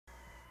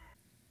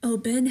Oh,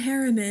 Ben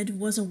Haramed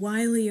was a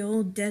wily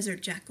old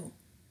desert jackal.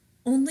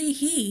 Only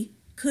he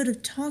could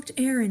have talked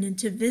Aaron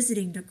into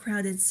visiting the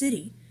crowded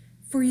city,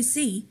 for you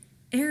see,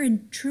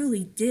 Aaron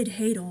truly did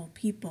hate all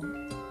people.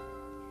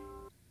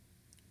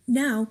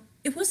 Now,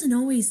 it wasn't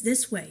always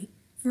this way,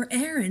 for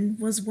Aaron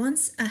was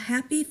once a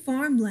happy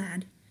farm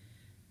lad,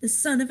 the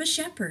son of a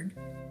shepherd.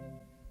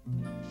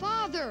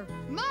 Father!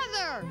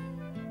 Mother!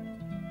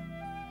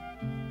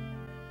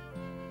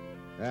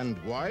 And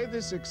why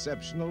this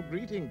exceptional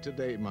greeting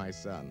today, my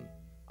son?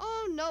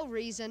 Oh, no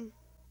reason.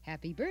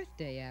 Happy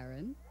birthday,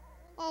 Aaron.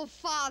 Oh,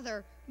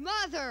 Father!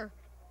 Mother!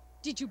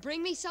 Did you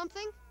bring me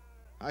something?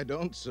 I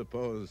don't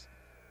suppose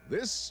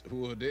this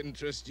would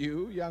interest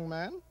you, young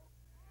man?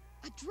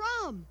 A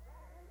drum!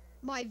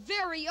 My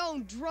very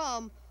own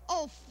drum!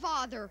 Oh,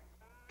 Father!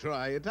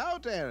 Try it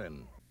out,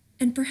 Aaron.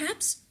 And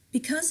perhaps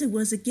because it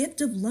was a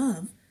gift of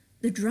love,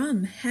 the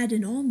drum had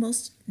an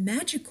almost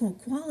magical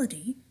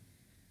quality.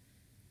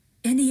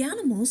 And the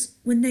animals,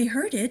 when they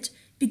heard it,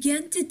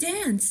 began to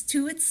dance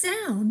to its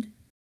sound.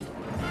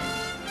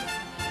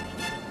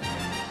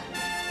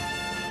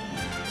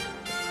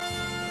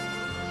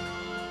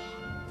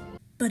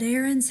 But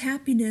Aaron's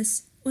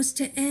happiness was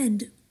to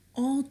end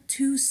all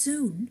too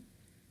soon.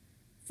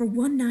 For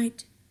one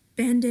night,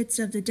 bandits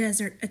of the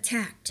desert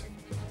attacked.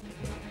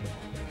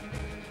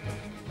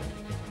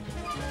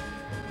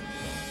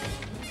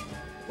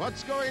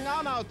 What's going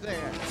on out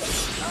there?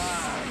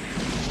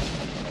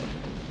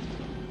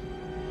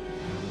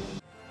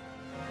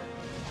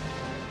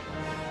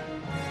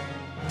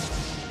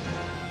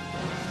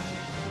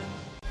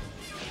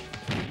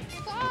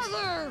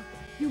 Father!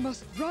 You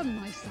must run,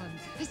 my son.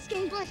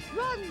 Escape, but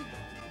run!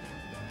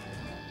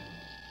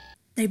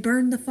 They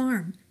burned the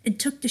farm and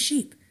took the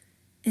sheep,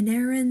 and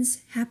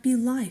Aaron's happy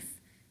life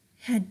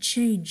had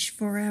changed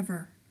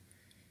forever.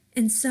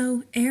 And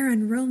so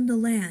Aaron roamed the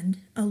land,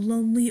 a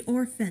lonely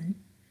orphan.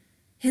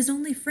 His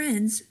only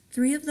friends,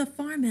 3 of the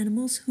farm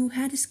animals who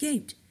had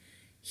escaped.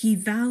 He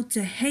vowed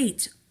to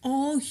hate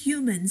all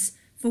humans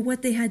for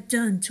what they had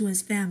done to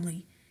his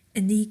family,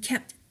 and he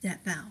kept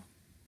that vow.